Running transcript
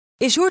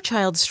Is your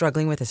child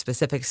struggling with a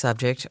specific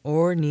subject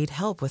or need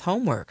help with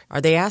homework?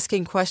 Are they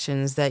asking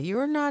questions that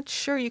you're not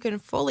sure you can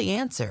fully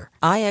answer?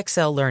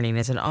 IXL Learning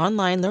is an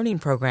online learning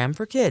program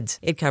for kids.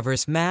 It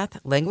covers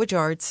math, language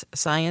arts,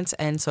 science,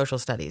 and social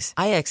studies.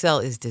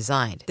 IXL is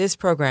designed. This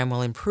program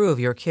will improve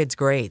your kids'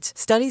 grades.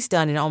 Studies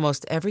done in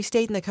almost every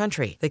state in the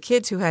country. The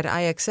kids who had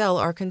IXL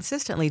are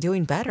consistently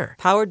doing better.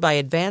 Powered by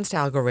advanced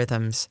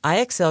algorithms,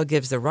 IXL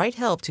gives the right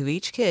help to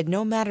each kid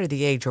no matter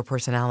the age or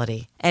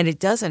personality. And it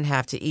doesn't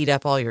have to eat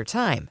up all your time.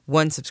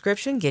 One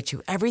subscription gets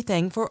you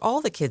everything for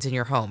all the kids in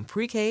your home,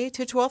 pre-K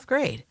to 12th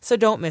grade. So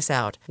don't miss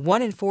out.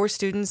 1 in 4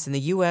 students in the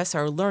U.S.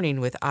 are learning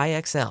with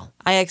IXL.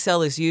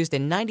 IXL is used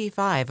in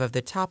 95 of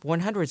the top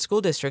 100 school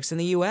districts in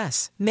the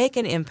U.S. Make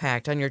an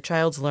impact on your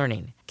child's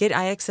learning. Get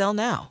IXL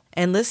now.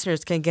 And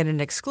listeners can get an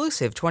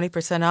exclusive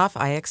 20% off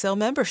IXL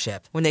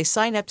membership when they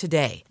sign up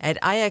today at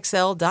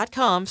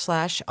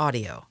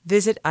IXL.com/audio.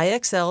 Visit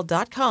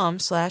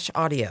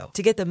IXL.com/audio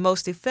to get the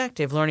most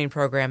effective learning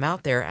program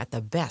out there at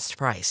the best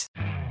price.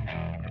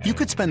 You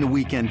could spend the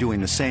weekend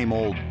doing the same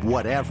old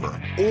whatever,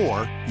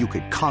 or you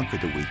could conquer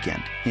the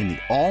weekend in the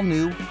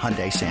all-new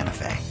Hyundai Santa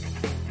Fe.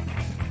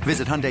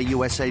 Visit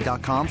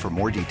HyundaiUSA.com for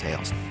more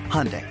details.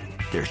 Hyundai,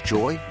 there's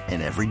joy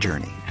in every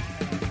journey.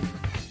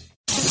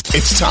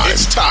 It's time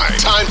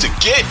to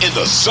get in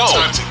the zone.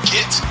 Time to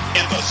get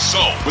in the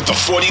zone with the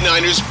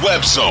 49ers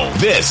web zone.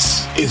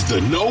 This is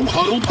the No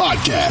Huddle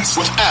Podcast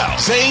with Al,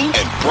 Zane,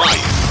 and Brian.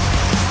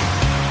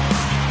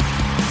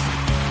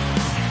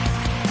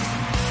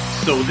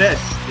 So this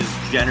is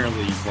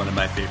generally one of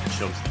my favorite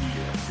shows of the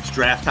year. It's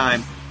draft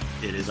time.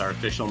 It is our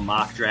official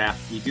mock draft.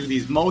 We do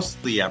these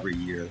mostly every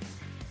year.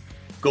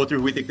 Go through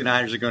who we think the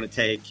Niners are going to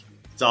take.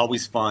 It's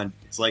always fun.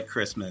 It's like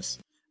Christmas.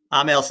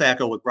 I'm Al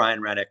Sacco with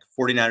Brian Reddick,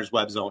 49ers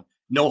Web Zone,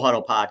 No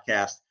Huddle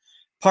Podcast,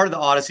 part of the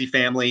Odyssey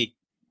family.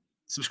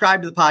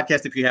 Subscribe to the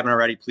podcast if you haven't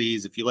already,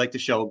 please. If you like the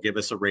show, give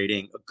us a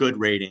rating, a good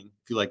rating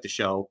if you like the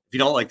show. If you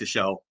don't like the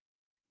show,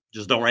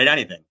 just don't rate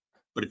anything.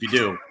 But if you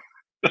do,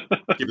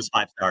 give us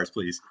 5 stars,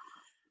 please.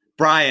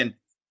 Brian,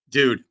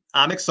 dude,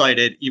 I'm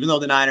excited. Even though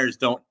the Niners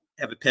don't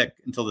have a pick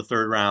until the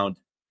 3rd round,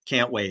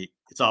 can't wait.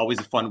 It's always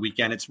a fun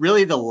weekend. It's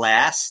really the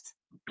last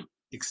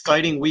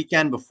exciting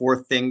weekend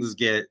before things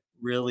get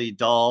really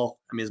dull.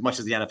 I mean, as much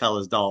as the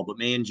NFL is dull, but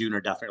May and June are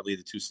definitely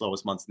the 2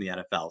 slowest months in the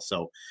NFL.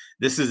 So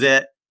this is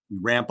it. We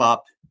ramp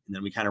up and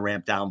then we kind of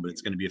ramp down, but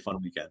it's going to be a fun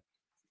weekend.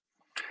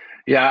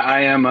 Yeah,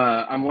 I am.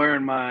 I'm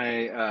wearing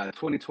my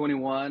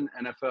 2021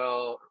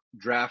 NFL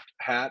draft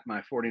hat,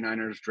 my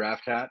 49ers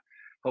draft hat.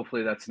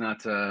 Hopefully that's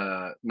not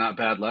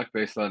bad luck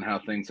based on how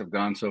things have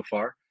gone so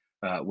far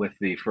with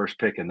the first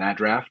pick in that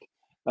draft.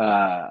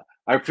 I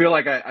feel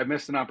like I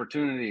missed an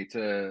opportunity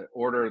to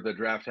order the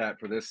draft hat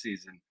for this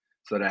season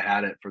so that I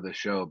had it for the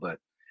show, but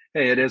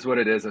hey, it is what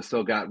it is. I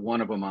still got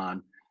one of them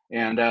on.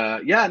 And I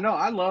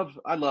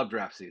love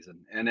draft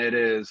season. And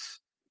it's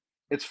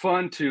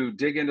fun to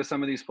dig into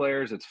some of these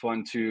players. It's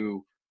fun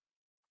to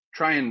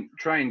try and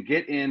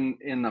get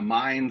in the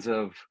minds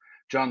of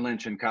John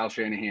Lynch and Kyle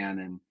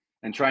Shanahan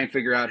and try and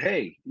figure out,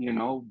 hey,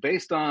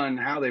 based on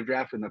how they've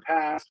drafted in the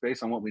past,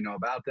 based on what we know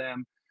about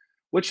them,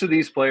 which of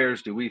these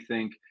players do we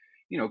think,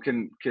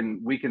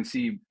 we can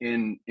see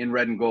in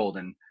red and gold?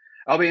 And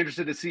I'll be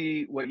interested to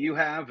see what you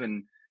have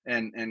and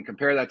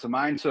compare that to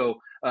mine. So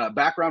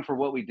background for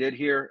what we did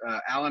here,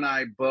 Al and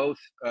I both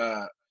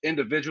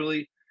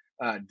individually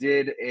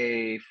did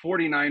a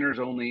 49ers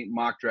only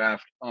mock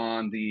draft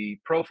on the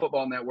Pro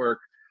Football Network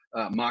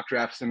mock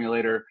draft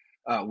simulator.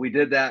 We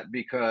did that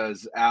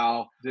because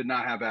Al did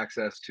not have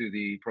access to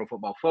the Pro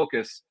Football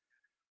Focus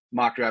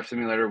mock draft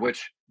simulator,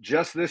 which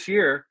just this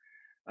year,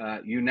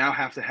 you now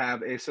have to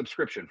have a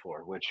subscription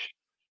for, which,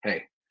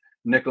 hey,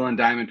 nickel and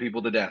diamond people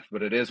to death,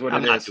 but it is what it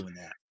is. I'm not doing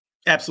that.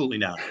 Absolutely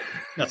not.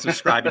 Not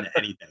subscribing to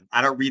anything.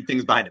 I don't read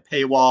things behind a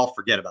paywall.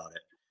 Forget about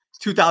it. It's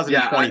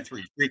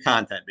 2023. Free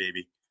content,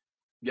 baby.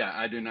 Yeah,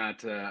 I do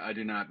not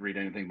read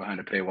anything behind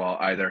a paywall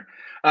either.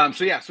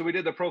 So we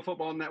did the Pro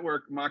Football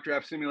Network mock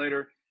draft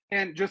simulator.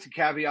 And just a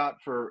caveat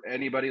for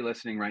anybody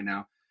listening right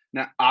now.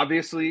 Now,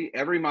 obviously,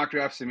 every mock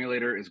draft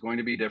simulator is going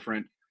to be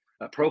different.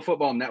 Pro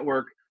Football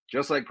Network,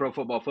 just like Pro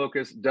Football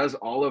Focus, does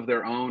all of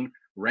their own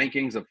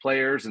rankings of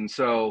players. And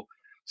so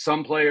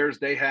some players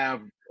they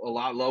have a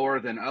lot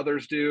lower than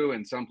others do,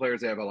 and some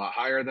players they have a lot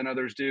higher than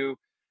others do.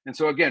 And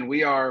so, again,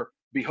 we are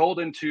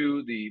beholden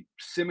to the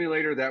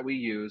simulator that we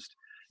used.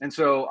 And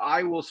so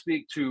I will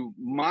speak to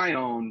my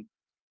own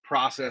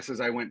process as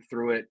I went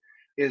through it,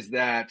 is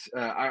that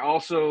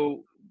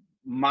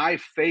my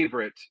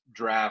favorite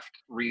draft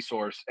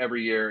resource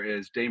every year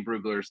is Dane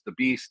Brugler's The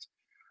Beast.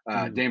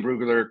 Dane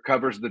Brugler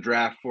covers the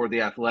draft for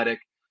The Athletic,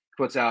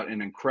 puts out an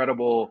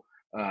incredible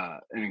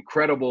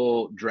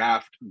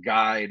draft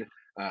guide.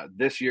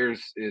 This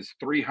year's is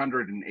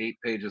 308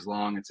 pages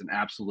long. It's an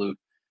absolute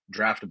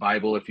draft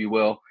Bible, if you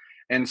will.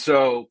 And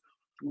so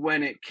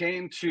when it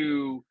came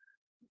to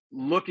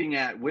looking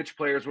at which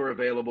players were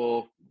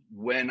available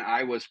when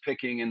I was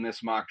picking in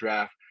this mock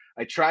draft,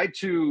 I tried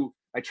to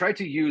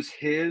use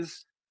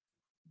his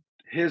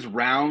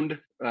round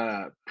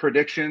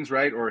predictions,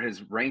 right, or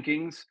his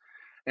rankings.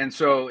 And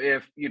so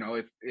if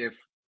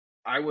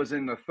I was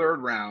in the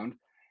third round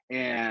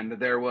and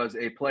there was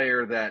a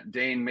player that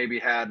Dane maybe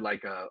had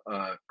like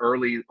a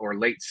early or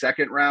late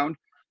second round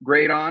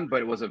grade on,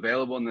 but it was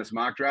available in this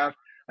mock draft,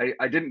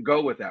 I didn't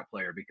go with that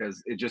player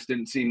because it just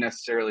didn't seem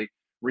necessarily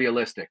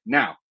realistic.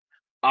 Now,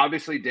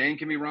 obviously Dane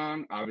can be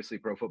wrong. Obviously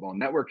Pro Football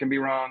Network can be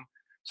wrong.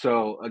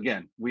 So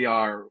again, we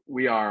are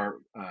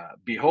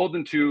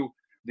beholden to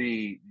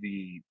the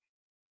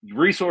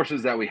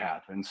resources that we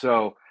have. And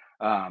so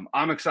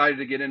I'm excited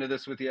to get into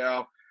this with you,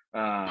 Al.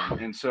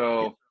 And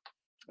so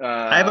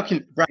I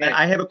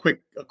have a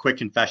quick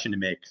confession to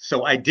make.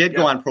 So I did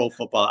go on Pro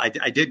Football.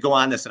 I did go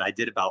on this, and I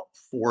did about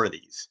 4 of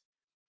these.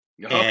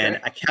 Okay. And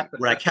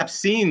what I kept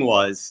seeing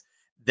was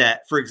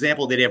that, for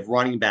example, they'd have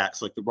running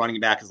backs, like the running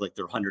back is like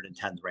their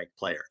 110th ranked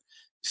player.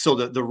 So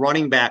the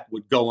running back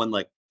would go in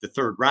like the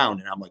third round,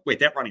 and I'm like, wait,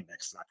 that running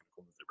back's not going to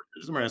go in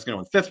the third round. It's going to go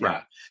in the fifth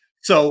round.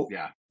 So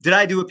did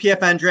I do a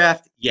PFN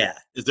draft? Yeah.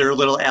 Is there a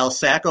little Al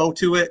Sacco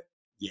to it?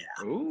 Yeah.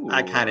 Ooh,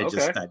 I kind of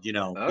just said,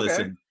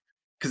 listen,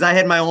 because I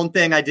had my own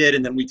thing I did,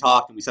 and then we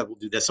talked and we said we'll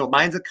do this. So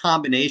mine's a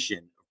combination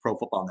of Pro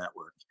Football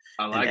Network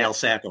and Al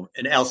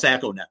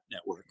Sacco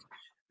network.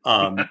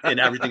 And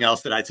everything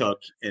else that I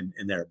took in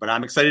there. But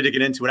I'm excited to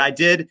get into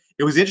it.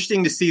 It was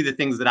interesting to see the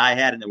things that I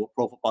had and that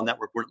Pro Football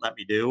Network wouldn't let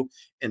me do.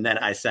 And then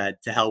I said,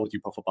 to hell with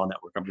you, Pro Football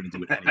Network. I'm going to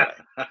do it anyway.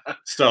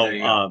 So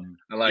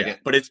I like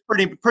it. But it's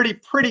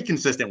pretty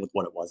consistent with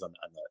what it was on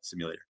the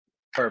simulator.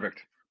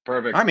 Perfect. All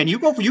right, man, you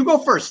go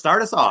first.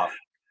 Start us off.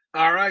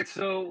 All right.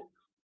 So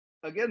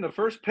again, the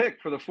first pick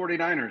for the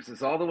 49ers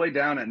is all the way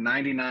down at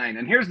 99.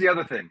 And here's the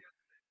other thing.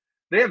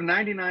 They have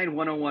 99,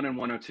 101, and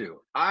 102.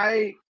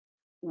 I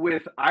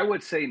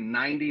would say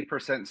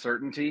 90%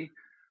 certainty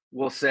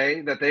will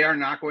say that they are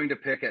not going to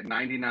pick at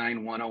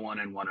 99, 101,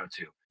 and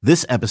 102.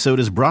 This episode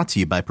is brought to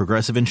you by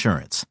Progressive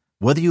Insurance.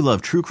 Whether you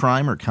love true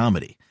crime or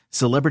comedy,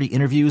 celebrity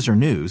interviews or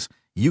news,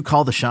 you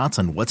call the shots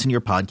on what's in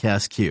your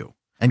podcast queue.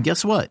 And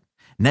guess what?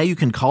 Now you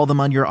can call them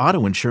on your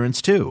auto insurance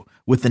too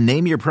with the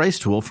Name Your Price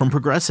tool from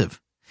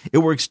Progressive. It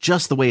works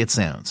just the way it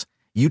sounds.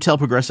 You tell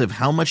Progressive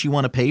how much you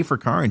want to pay for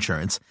car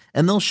insurance,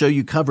 and they'll show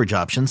you coverage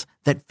options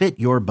that fit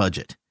your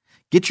budget.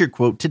 Get your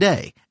quote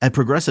today at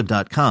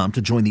Progressive.com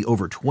to join the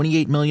over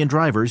 28 million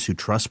drivers who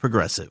trust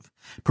Progressive.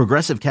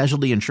 Progressive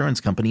Casualty Insurance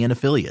Company and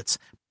Affiliates.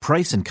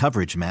 Price and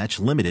coverage match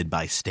limited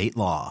by state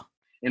law.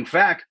 In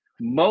fact,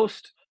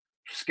 most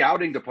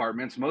scouting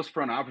departments, most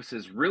front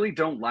offices really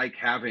don't like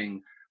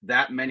having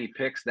that many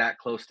picks that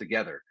close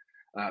together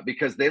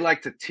because they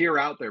like to tier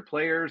out their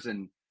players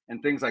and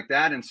things like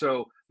that. And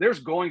so there's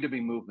going to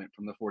be movement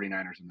from the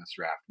 49ers in this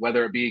draft,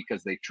 whether it be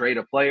because they trade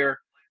a player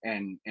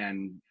and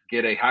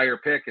get a higher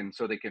pick and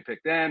so they can pick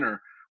then,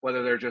 or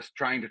whether they're just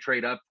trying to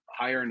trade up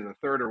higher into the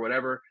third or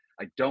whatever.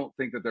 I don't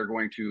think that they're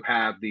going to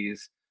have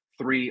these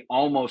 3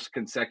 almost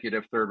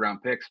consecutive third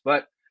round picks,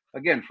 but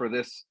again, for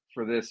this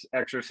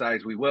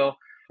exercise, we will.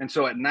 And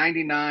so at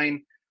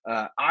 99,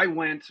 I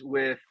went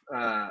with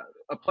a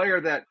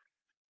player that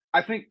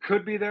I think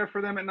could be there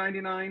for them at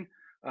 99.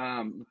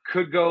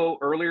 Could go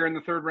earlier in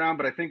the third round,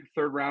 but I think the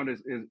third round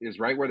is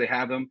right where they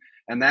have them.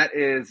 And that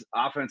is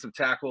offensive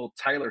tackle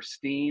Tyler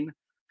Steen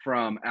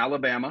from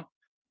Alabama.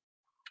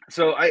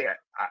 So I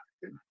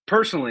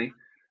personally,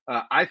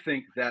 I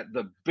think that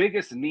the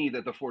biggest need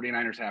that the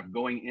 49ers have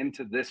going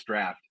into this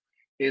draft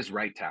is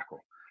right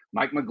tackle.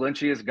 Mike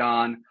McGlinchey is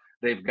gone.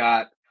 They've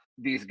got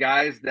these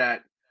guys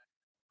that,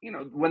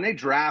 when they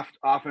draft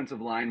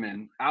offensive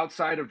linemen,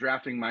 outside of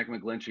drafting Mike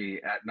McGlinchey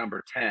at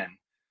number 10,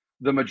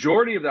 the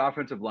majority of the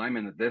offensive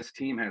linemen that this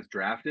team has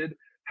drafted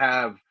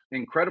have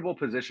incredible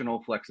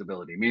positional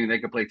flexibility, meaning they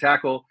can play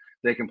tackle,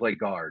 they can play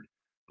guard.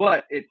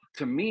 But it,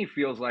 to me,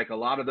 feels like a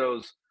lot of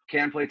those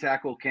can play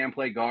tackle, can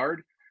play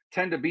guard,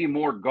 tend to be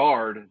more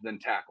guard than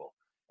tackle.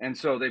 And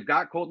so they've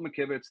got Colton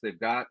McKivitz, they've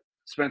got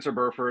Spencer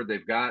Burford,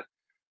 they've got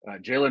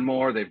Jalen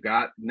Moore, they've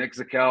got Nick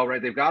Zakelj,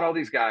 right? They've got all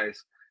these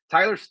guys.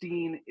 Tyler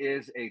Steen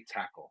is a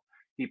tackle.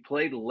 He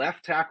played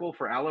left tackle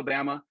for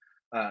Alabama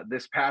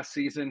this past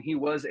season. He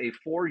was a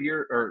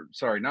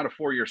not a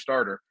four-year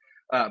starter,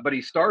 but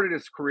he started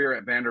his career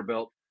at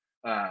Vanderbilt,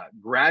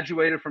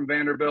 graduated from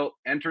Vanderbilt,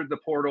 entered the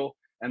portal,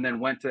 and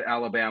then went to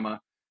Alabama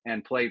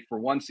and played for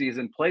one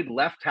season, played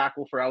left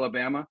tackle for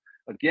Alabama.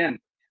 Again,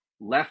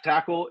 left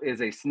tackle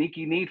is a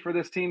sneaky need for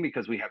this team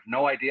because we have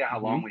no idea how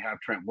long we have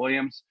Trent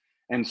Williams.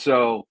 And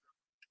so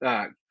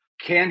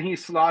can he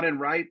slot in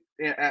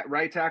at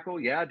right tackle?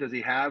 Yeah. Does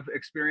he have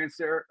experience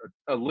there?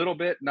 A little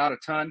bit, not a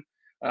ton.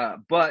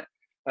 But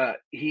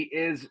he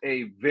is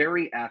a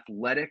very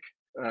athletic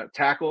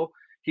tackle.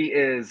 He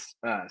is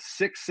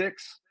 6'6",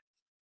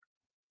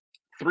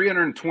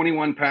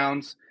 321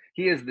 pounds.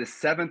 He is the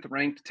 7th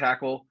ranked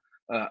tackle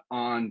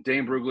on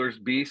Dane Brugler's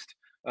Beast,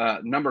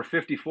 number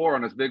 54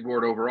 on his big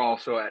board overall.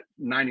 So at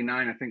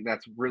 99, I think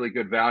that's really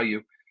good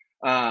value.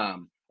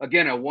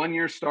 Again, a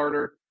 1-year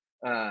starter,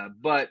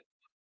 but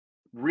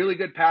really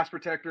good pass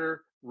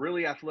protector,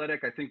 really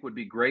athletic. I think would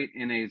be great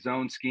in a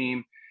zone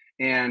scheme.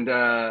 And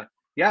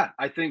Yeah,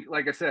 I think,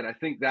 like I said, I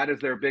think that is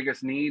their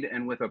biggest need.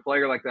 And with a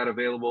player like that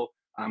available,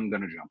 I'm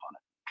going to jump on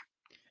it.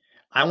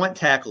 I went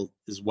tackle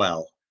as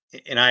well.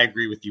 And I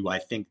agree with you. I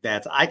think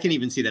I can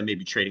even see them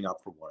maybe trading up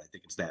for one. I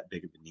think it's that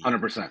big of a need.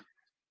 100%.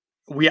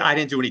 I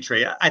didn't do any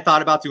trade. I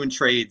thought about doing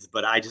trades,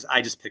 but I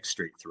just picked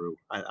straight through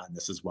on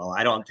this as well.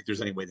 I don't think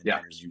there's any way the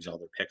Niners use all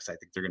their picks. I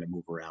think they're going to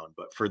move around.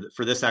 But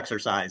for this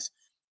exercise,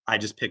 I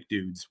just picked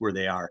dudes where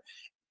they are.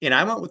 And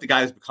I went with the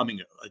guy who's becoming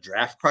a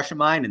draft crush of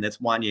mine, and that's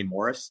Wanya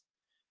Morris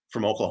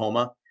from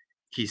Oklahoma.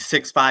 He's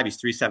 6'5", he's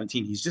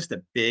 317. He's just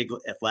a big,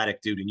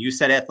 athletic dude. And you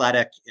said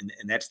athletic, and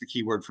that's the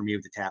key word for me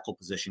with the tackle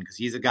position, because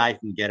he's a guy who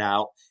can get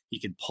out, he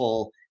can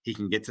pull, he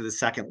can get to the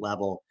second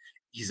level.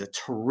 He's a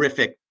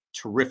terrific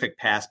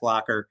pass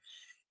blocker.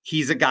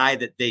 He's a guy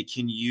that they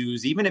can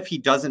use, even if he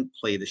doesn't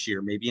play this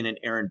year, maybe in an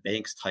Aaron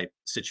Banks type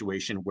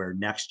situation where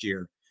next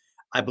year,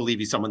 I believe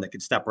he's someone that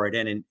could step right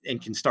in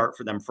and can start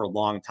for them for a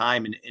long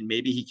time. And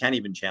maybe he can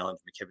even challenge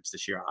McKivitz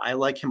this year. I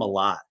like him a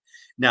lot.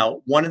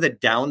 Now, one of the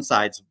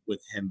downsides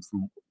with him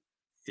from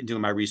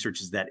doing my research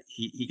is that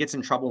he gets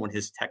in trouble when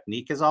his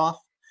technique is off.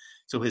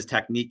 So his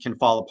technique can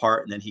fall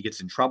apart and then he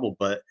gets in trouble.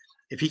 But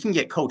if he can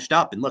get coached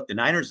up, and look, the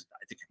Niners,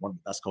 I think, are one of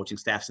the best coaching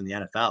staffs in the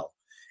NFL.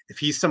 If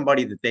he's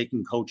somebody that they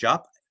can coach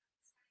up,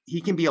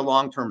 he can be a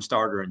long-term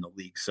starter in the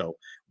league. So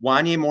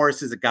Wanya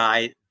Morris is a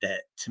guy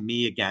that, to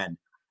me, again,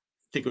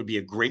 I think it would be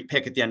a great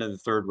pick at the end of the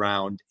third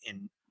round,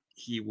 and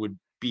he would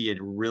be a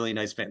really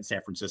nice fit in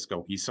San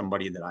Francisco. He's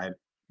somebody that I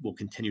will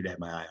continue to have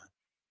my eye on.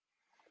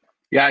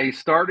 Yeah, he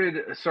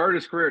started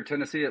his career at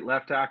Tennessee at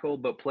left tackle,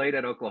 but played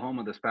at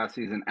Oklahoma this past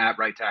season at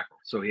right tackle.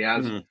 So he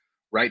has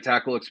right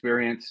tackle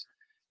experience.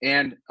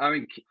 And, I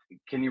mean,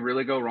 can you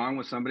really go wrong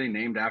with somebody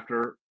named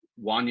after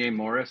Wanya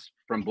Morris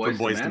from Boys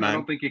to Men? I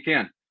don't think you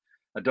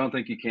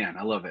can.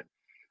 I love it.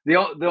 The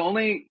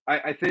only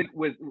I think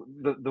with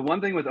the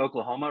one thing with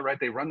Oklahoma, right?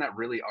 They run that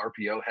really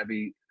RPO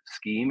heavy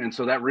scheme, and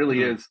so that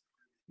really is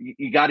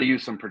you got to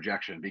use some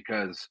projection,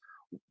 because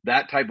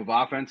that type of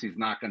offense he's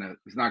not gonna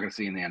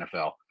see in the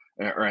NFL,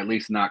 or at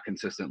least not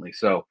consistently.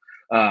 So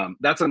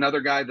that's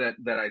another guy that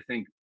I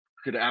think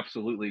could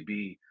absolutely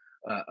be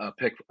a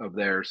pick of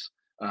theirs,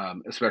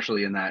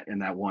 especially in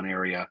that one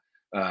area,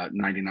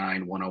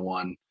 99,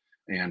 101,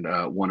 and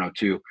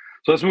 102.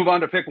 So let's move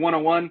on to pick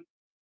 101.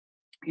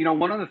 You know,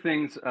 one of the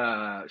things,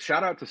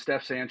 shout out to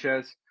Steph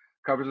Sanchez,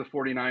 covers the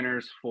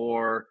 49ers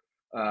for,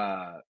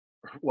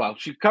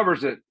 she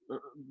covers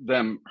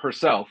them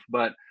herself,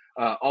 but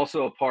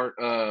also a part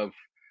of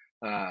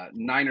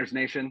Niners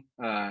Nation,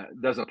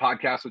 does a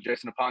podcast with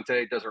Jason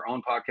Aponte, does her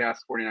own podcast,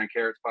 49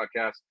 Carats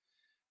podcast.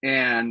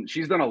 And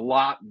she's done a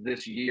lot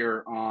this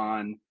year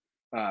on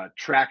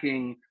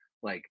tracking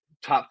like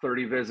top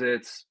 30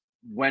 visits,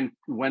 when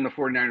the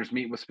 49ers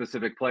meet with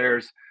specific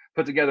players,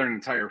 put together an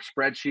entire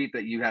spreadsheet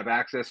that you have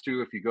access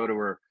to if you go to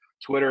her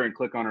Twitter and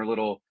click on her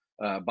little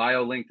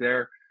bio link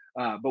there.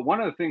 But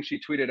one of the things she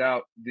tweeted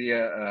out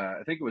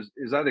I think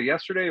is either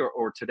yesterday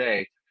or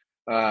today,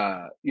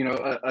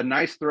 a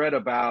nice thread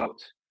about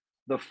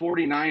the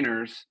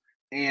 49ers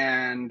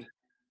and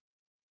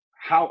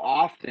how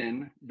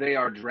often they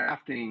are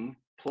drafting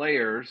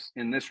players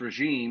in this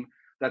regime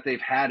that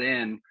they've had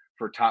in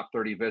for top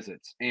 30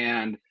 visits.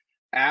 And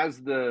as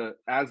the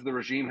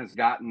regime has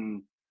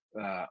gotten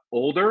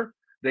older,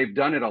 they've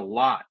done it a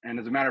lot. And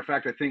as a matter of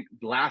fact, I think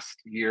last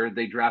year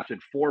they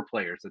drafted 4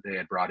 players that they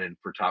had brought in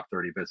for top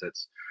 30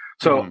 visits.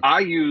 So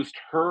I used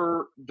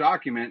her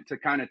document to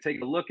kind of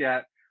take a look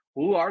at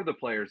who are the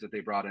players that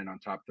they brought in on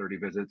top 30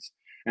 visits.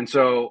 And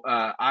so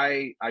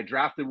I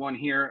drafted one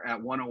here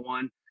at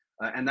 101,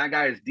 and that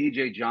guy is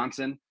DJ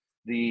Johnson,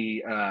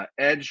 the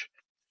edge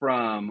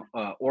from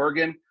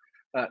Oregon.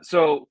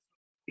 So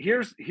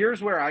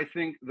here's where I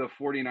think the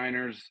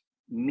 49ers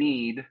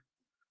need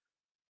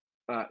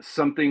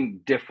something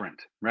different,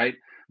 right?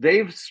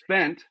 They've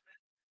spent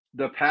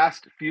the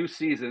past few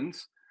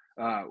seasons,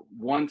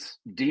 once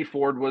D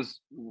Ford was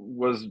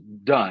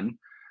done,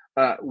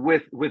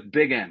 with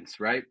big ends,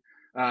 right?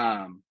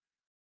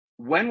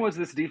 When was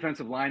this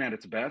defensive line at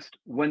its best?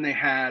 When they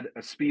had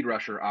a speed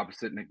rusher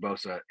opposite Nick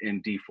Bosa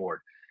in D Ford.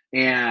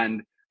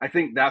 And I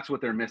think that's what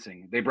they're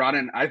missing.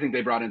 I think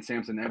they brought in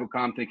Samson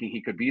Ebukam thinking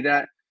he could be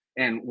that.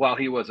 And while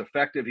he was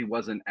effective, he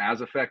wasn't as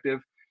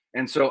effective.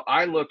 And so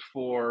I looked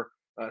for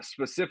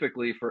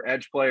specifically for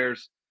edge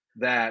players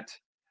that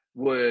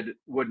would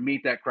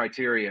meet that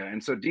criteria.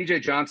 And so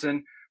DJ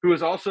Johnson, who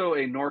is also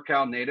a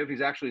NorCal native,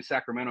 he's actually a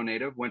Sacramento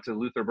native, went to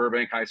Luther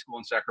Burbank High School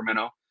in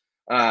Sacramento.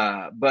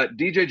 But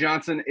DJ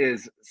Johnson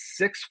is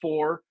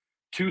 6'4",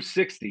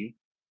 260,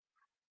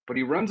 but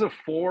he runs a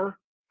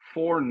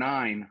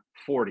 4.49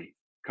 40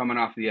 coming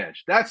off the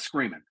edge. That's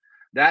screaming.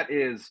 That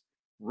is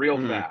real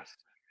fast.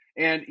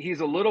 And he's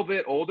a little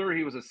bit older.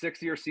 He was a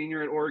 6-year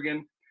senior at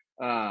Oregon.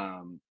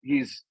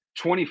 He's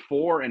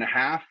 24 and a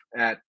half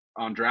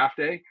on draft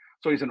day.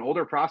 So he's an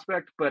older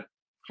prospect, but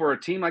for a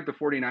team like the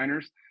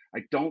 49ers,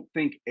 I don't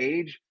think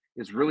age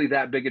is really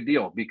that big a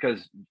deal,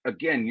 because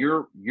again,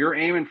 you're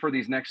aiming for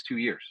these next 2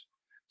 years.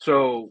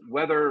 So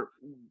whether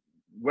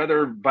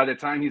by the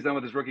time he's done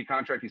with his rookie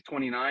contract, he's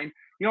 29,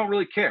 you don't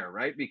really care,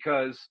 right?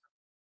 Because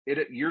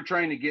you're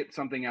trying to get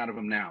something out of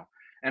him now.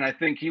 And I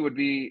think he would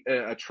be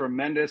a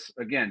tremendous,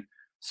 again,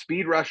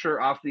 speed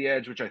rusher off the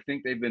edge, which I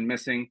think they've been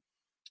missing.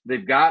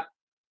 They've got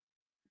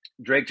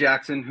Drake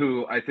Jackson,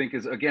 who I think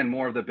is, again,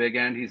 more of the big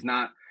end. He's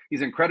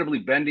incredibly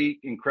bendy,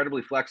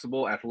 incredibly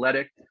flexible,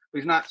 athletic, but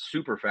he's not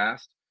super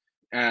fast.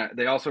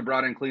 They also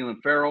brought in Clelin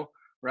Ferrell,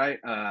 right?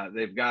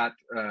 They've got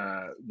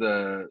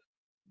the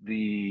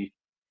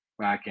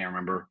I can't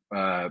remember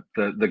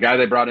the guy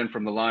they brought in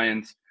from the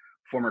Lions,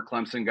 former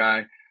Clemson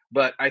guy.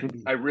 But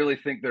I really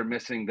think they're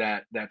missing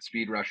that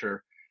speed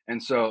rusher.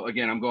 And so,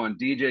 again, I'm going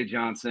DJ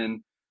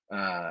Johnson,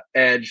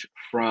 edge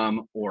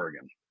from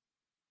Oregon.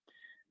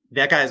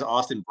 That guy is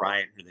Austin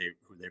Bryant, who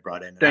they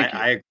brought in. Thank you.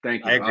 I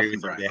agree Austin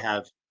with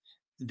Bryant.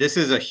 This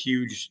is a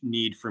huge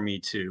need for me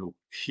too.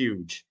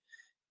 Huge.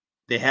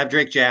 They have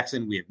Drake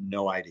Jackson. We have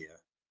no idea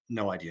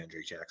on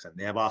Drake Jackson.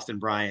 They have Austin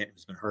Bryant,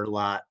 who's been hurt a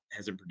lot,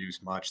 hasn't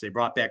produced much. They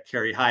brought back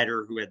Kerry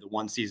Hyder, who had the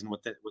one season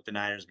with the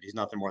Niners, but he's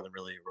nothing more than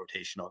really a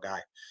rotational guy.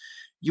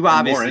 You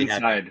obviously more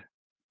inside,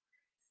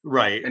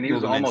 right? And he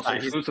was almost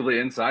exclusively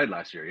inside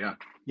last year.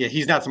 Yeah,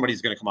 he's not somebody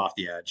who's going to come off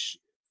the edge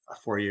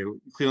for you.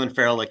 Clelin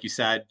Ferrell, like you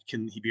said,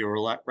 can he be a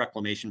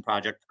reclamation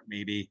project?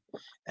 Maybe.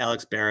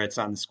 Alex Barrett's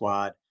on the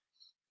squad.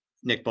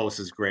 Nick Bosa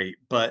is great,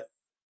 but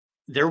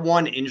they're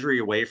one injury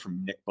away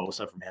from Nick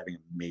Bosa from having a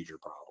major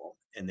problem,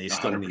 and they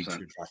still 100%. Need to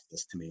address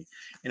this to me.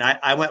 And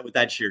I went with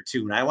that year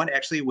too, and I went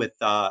actually with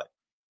Talanoa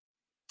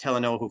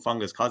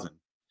Hufanga's cousin,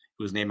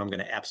 whose name I'm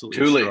going to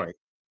absolutely destroy.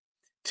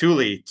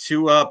 Tuli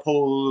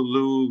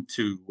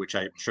Tuapolutu, which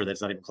I'm sure that's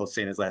not even close to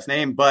saying his last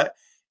name, but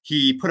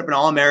he put up an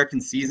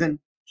All-American season.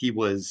 He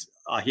was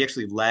he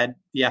actually led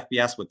the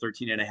FBS with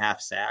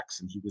 13.5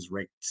 sacks, and he was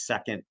ranked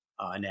second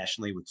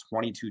nationally with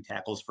 22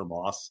 tackles for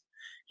loss.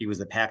 He was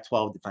the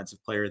Pac-12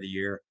 Defensive Player of the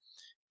Year.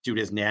 Due to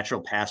his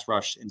natural pass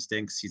rush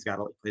instincts, he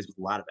plays with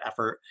a lot of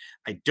effort.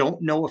 I don't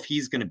know if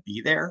he's going to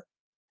be there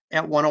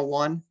at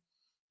 101.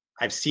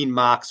 I've seen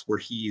mocks where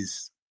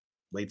he's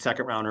late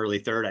second round, early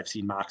third. I've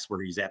seen mocks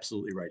where he's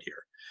absolutely right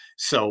here.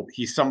 So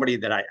he's somebody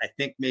that I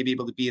think may be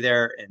able to be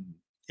there. And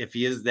if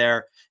he is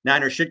there,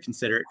 Niners should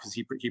consider it because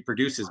he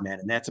produces, man.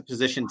 And that's a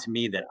position to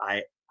me that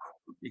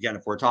again,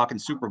 if we're talking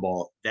Super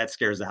Bowl, that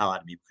scares the hell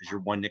out of me because you're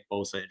one Nick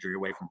Bosa injury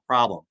away from a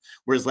problem.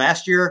 Whereas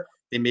last year,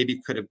 they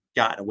maybe could have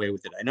gotten away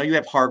with it. I know you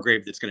have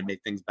Hargrave that's going to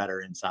make things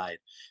better inside,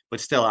 but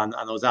still on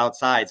those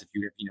outsides, if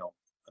you have,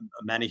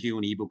 Menahu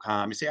and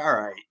Ebukam, you say, all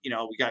right, we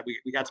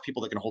got some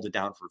people that can hold it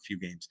down for a few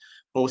games.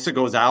 Bosa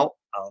goes out,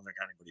 I don't think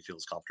anybody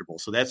feels comfortable.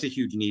 So that's a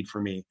huge need for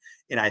me.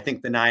 And I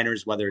think the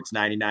Niners, whether it's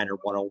 99 or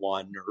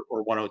 101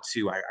 or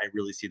 102, I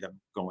really see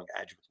them going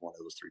edge with one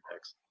of those three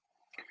picks.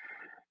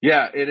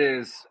 Yeah, it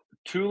is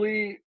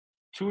Tuipulotu.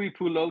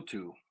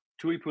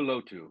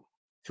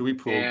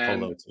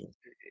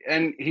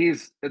 And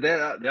he's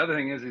the other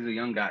thing is he's a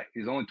young guy.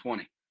 He's only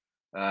 20.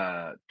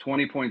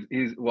 20 points.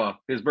 His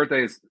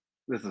birthday is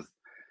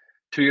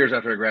 2 years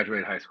after I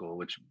graduated high school,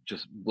 which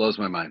just blows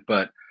my mind.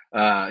 But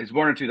he's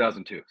born in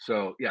 2002.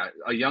 So, yeah,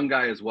 a young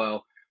guy as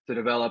well to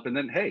develop. And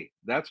then, hey,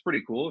 that's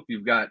pretty cool. If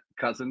you've got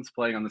cousins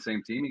playing on the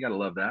same team, you got to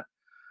love that.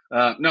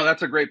 No,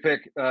 that's a great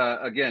pick.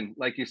 Again,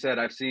 like you said,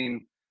 I've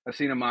seen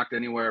him mocked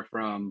anywhere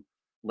from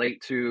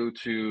late 2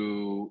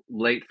 to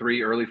late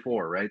 3, early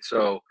 4, right?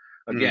 So,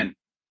 again,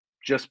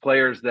 just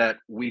players that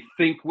we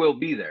think will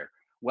be there.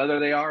 Whether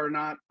they are or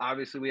not,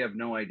 obviously we have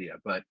no idea.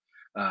 But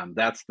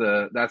that's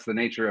the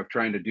nature of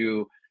trying to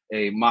do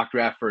a mock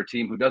draft for a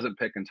team who doesn't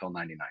pick until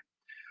 99.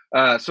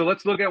 So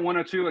let's look at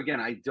 102 again.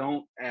 I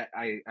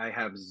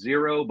have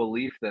zero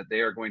belief that they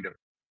are going to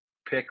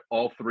pick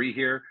all three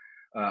here,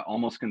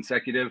 almost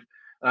consecutive.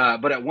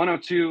 But at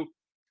 102,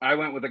 I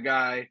went with a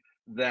guy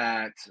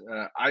that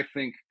I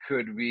think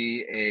could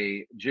be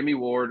a Jimmy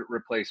Ward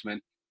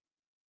replacement,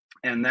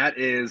 and that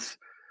is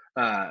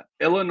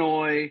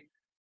Illinois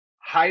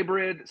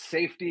hybrid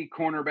safety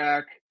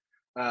cornerback.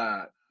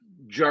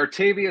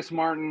 Jartavius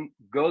Martin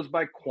goes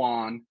by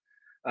Quan,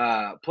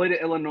 played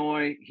at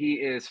Illinois. He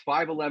is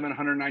 5'11",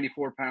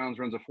 194 pounds,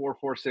 runs a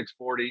 4.46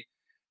 40.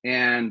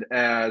 And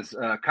as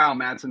Kyle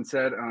Madsen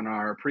said on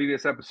our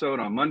previous episode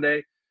on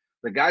Monday,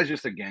 the guy's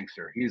just a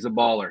gangster. He's a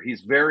baller.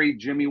 He's very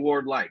Jimmy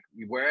Ward-like.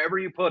 Wherever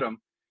you put him,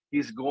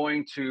 he's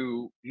going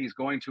to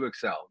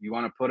excel. You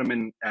want to put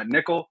him at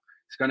nickel,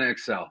 he's going to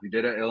excel. He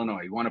did it at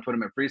Illinois. You want to put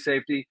him at free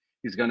safety,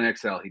 he's going to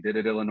excel. He did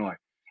it at Illinois.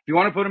 If you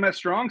want to put him at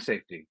strong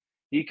safety,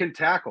 he can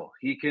tackle.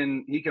 He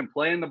can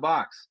play in the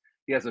box.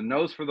 He has a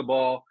nose for the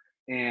ball.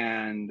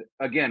 And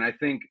again, I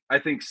think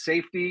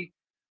safety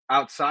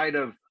outside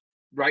of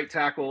right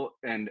tackle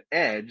and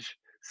edge,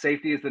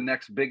 safety is the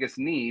next biggest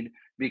need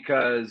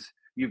because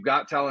you've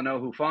got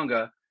Talanoa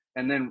Hufanga,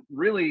 and then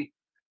really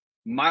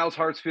Miles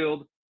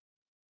Hartsfield,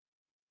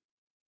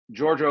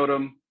 George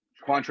Odom,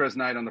 Quantrez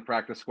Knight on the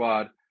practice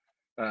squad.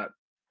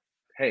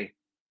 Hey,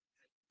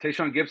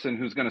 Tayshaun Gibson,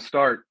 who's going to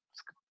start,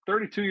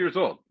 32 years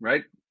old,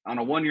 right, on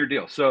a one-year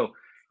deal. So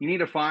you need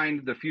to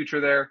find the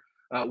future there.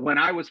 When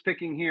I was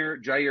picking here,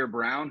 Jair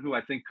Brown, who I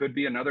think could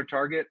be another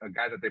target, a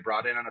guy that they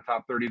brought in on a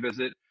top 30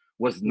 visit,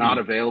 was not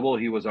available.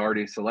 He was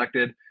already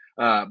selected.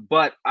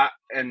 But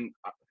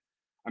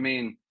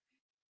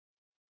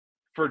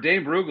for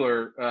Dane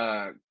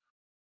Brugler,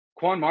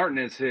 Quan Martin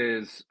is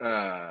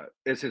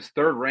his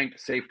third ranked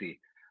safety,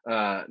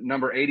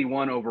 number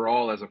 81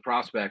 overall as a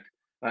prospect,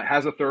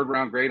 has a third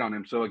round grade on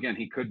him. So again,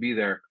 he could be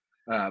there.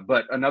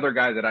 But another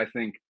guy that I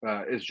think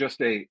is just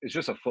a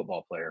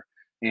football player,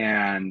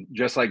 and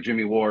just like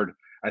Jimmy Ward,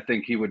 I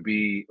think he would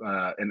be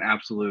an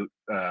absolute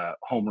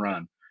home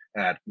run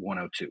at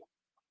 102.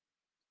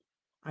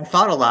 I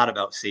thought a lot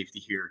about safety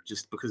here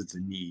just because it's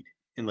a need.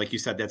 And like you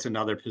said, that's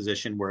another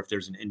position where if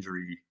there's an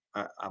injury,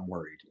 I'm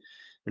worried.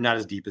 They're not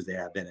as deep as they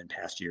have been in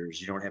past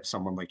years. You don't have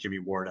someone like Jimmy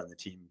Ward on the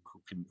team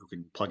who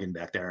can plug in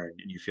back there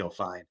and you feel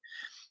fine.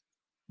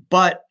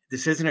 But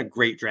this isn't a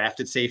great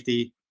drafted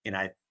safety. And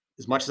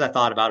as much as I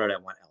thought about it,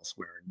 I went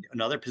elsewhere.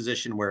 Another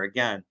position where,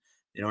 again,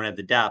 they don't have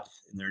the depth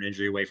and they're an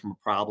injury away from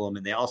a problem.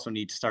 And they also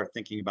need to start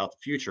thinking about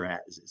the future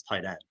is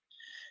tight end.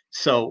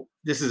 So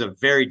this is a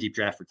very deep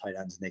draft for tight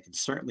ends, and they can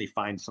certainly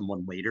find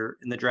someone later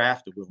in the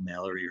draft, a Will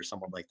Mallory or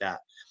someone like that.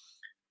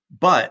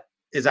 But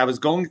as I was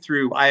going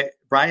through,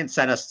 Brian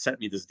sent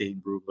me this Dane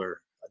Brugler,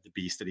 the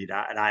beast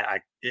that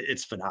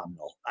it's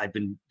phenomenal. I've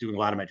been doing a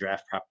lot of my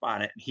draft prep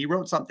on it, and he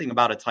wrote something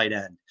about a tight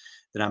end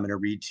that I'm going to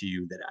read to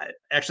you.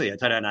 A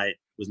tight end I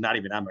was not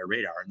even on my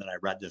radar, and then I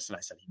read this and I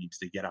said he needs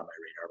to get on my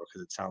radar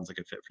because it sounds like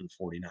a fit for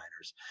the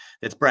 49ers.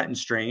 That's Brenton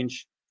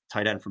Strange,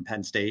 tight end from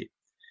Penn State.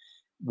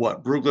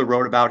 What Brugler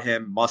wrote about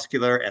him: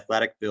 muscular,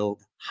 athletic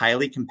build,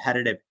 highly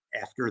competitive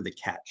after the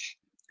catch,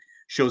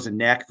 shows a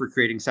knack for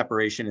creating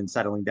separation and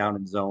settling down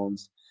in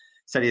zones.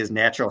 Said he has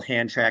natural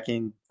hand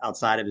tracking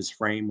outside of his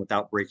frame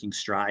without breaking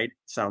stride.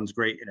 Sounds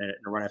great in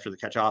a run after the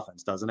catch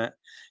offense, doesn't it?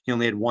 He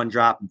only had one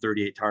drop and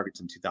 38 targets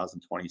in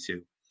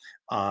 2022.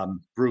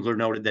 Brugler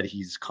noted that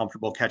he's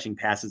comfortable catching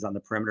passes on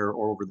the perimeter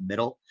or over the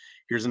middle.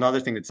 Here's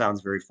another thing that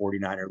sounds very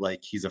 49er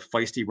like. He's a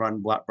feisty run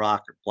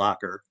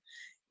blocker.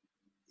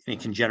 And he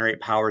can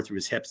generate power through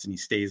his hips, and he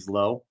stays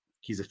low.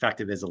 He's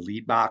effective as a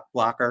lead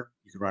blocker.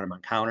 You can run him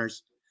on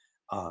counters.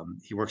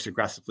 He works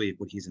aggressively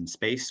when he's in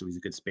space, so he's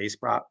a good space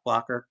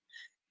blocker.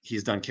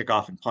 He's done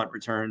kickoff and punt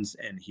returns,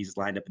 and he's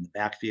lined up in the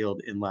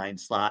backfield, inline,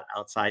 slot,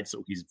 outside,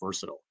 so he's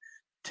versatile.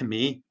 To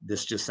me,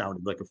 this just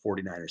sounded like a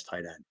 49ers tight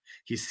end.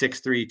 He's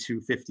 6'3",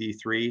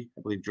 253.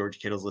 I believe George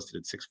Kittle's listed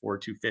at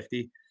 6'4",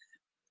 250.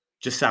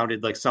 Just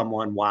sounded like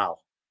someone, wow.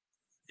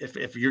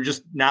 If you're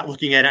just not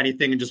looking at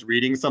anything and just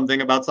reading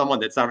something about someone,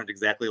 that sounded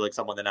exactly like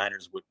someone the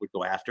Niners would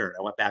go after. And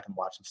I went back and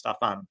watched some stuff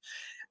on him.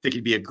 I think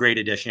he'd be a great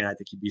addition. I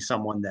think he'd be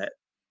someone that,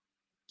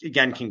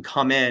 again, can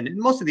come in. And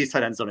most of these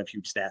tight ends don't have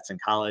huge stats in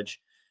college.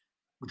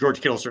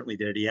 George Kittle certainly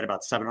did. He had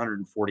about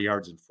 740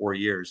 yards in 4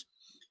 years.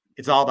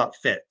 It's all about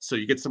fit. So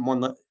you get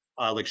someone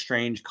like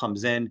Strange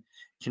comes in,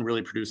 can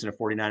really produce in a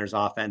 49ers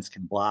offense,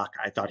 can block.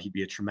 I thought he'd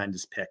be a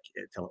tremendous pick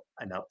until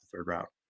I know the third round.